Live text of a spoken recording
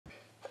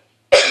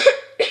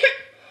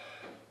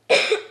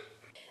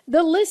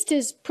The list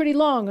is pretty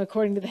long,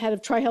 according to the head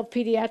of TriHealth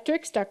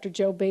Pediatrics, Dr.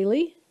 Joe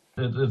Bailey.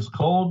 It's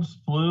colds,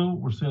 flu.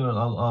 We're seeing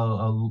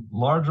a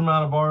large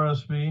amount of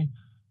RSV.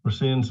 We're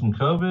seeing some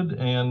COVID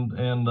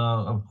and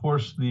of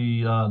course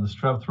the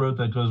strep throat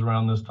that goes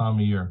around this time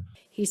of year.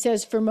 He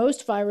says for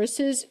most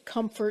viruses,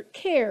 comfort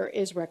care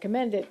is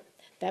recommended.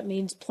 That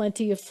means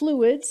plenty of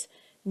fluids,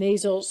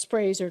 nasal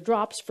sprays or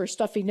drops for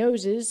stuffy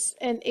noses,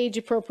 and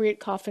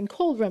age-appropriate cough and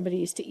cold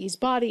remedies to ease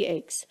body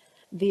aches.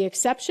 The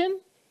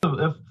exception?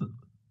 If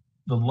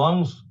the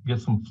lungs get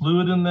some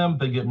fluid in them,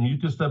 they get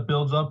mucus that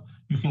builds up,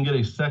 you can get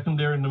a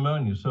secondary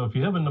pneumonia. So if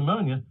you have a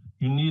pneumonia,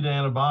 you need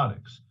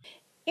antibiotics.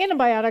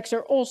 Antibiotics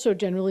are also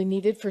generally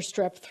needed for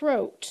strep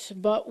throat,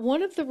 but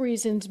one of the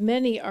reasons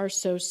many are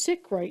so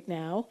sick right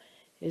now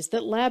is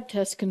that lab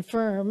tests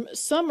confirm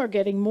some are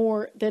getting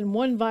more than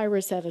one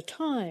virus at a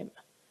time.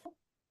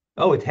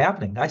 Oh, it's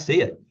happening. I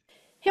see it.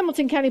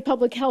 Hamilton County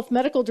Public Health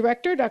Medical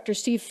Director Dr.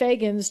 Steve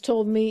Fagans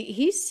told me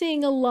he's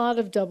seeing a lot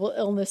of double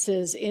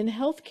illnesses in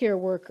healthcare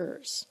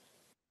workers.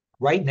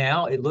 Right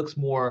now, it looks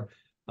more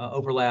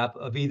overlap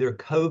of either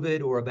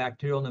COVID or a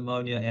bacterial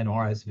pneumonia and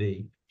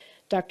RSV.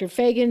 Dr.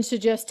 Fagans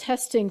suggests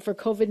testing for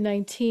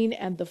COVID-19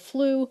 and the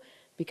flu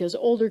because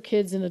older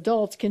kids and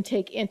adults can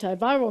take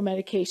antiviral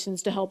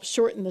medications to help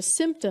shorten the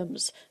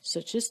symptoms,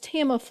 such as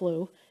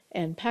Tamiflu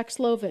and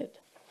Paxlovid.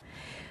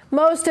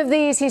 Most of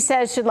these, he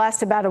says, should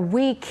last about a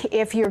week.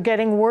 If you're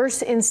getting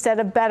worse instead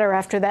of better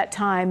after that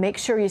time, make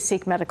sure you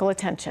seek medical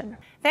attention.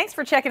 Thanks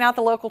for checking out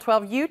the Local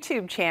 12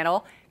 YouTube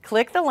channel.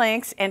 Click the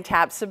links and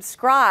tap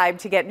subscribe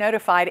to get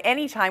notified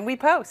anytime we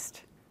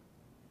post.